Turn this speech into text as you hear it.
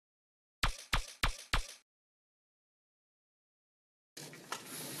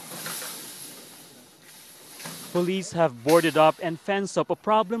Police have boarded up and fenced up a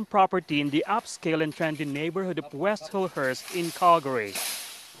problem property in the upscale and trendy neighborhood of West Hillhurst in Calgary.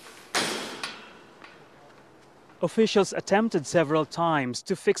 Officials attempted several times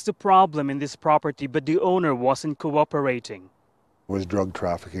to fix the problem in this property, but the owner wasn't cooperating. There was drug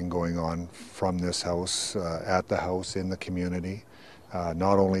trafficking going on from this house, at the house, in the community,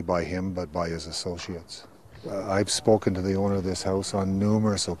 not only by him but by his associates. I've spoken to the owner of this house on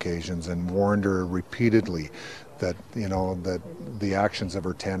numerous occasions and warned her repeatedly that, that the actions of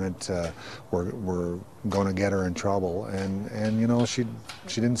her tenant were going to get her in trouble, and she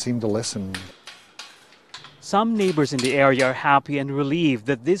didn't seem to listen. Some neighbors in the area are happy and relieved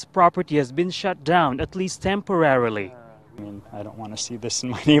that this property has been shut down, at least temporarily. I don't want to see this in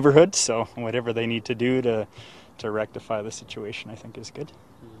my neighborhood, so whatever they need to do to rectify the situation, I think is good.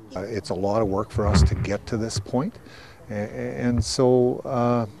 It's a lot of work for us to get to this point, and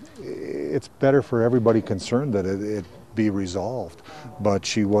so it's better for everybody concerned that it be resolved. But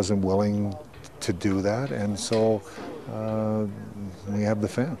she wasn't willing to do that, and so we have the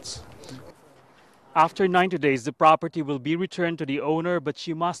fence. After 90 days, the property will be returned to the owner, but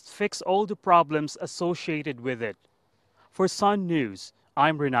she must fix all the problems associated with it. For Sun News,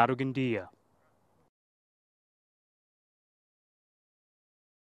 I'm Renato Gandia.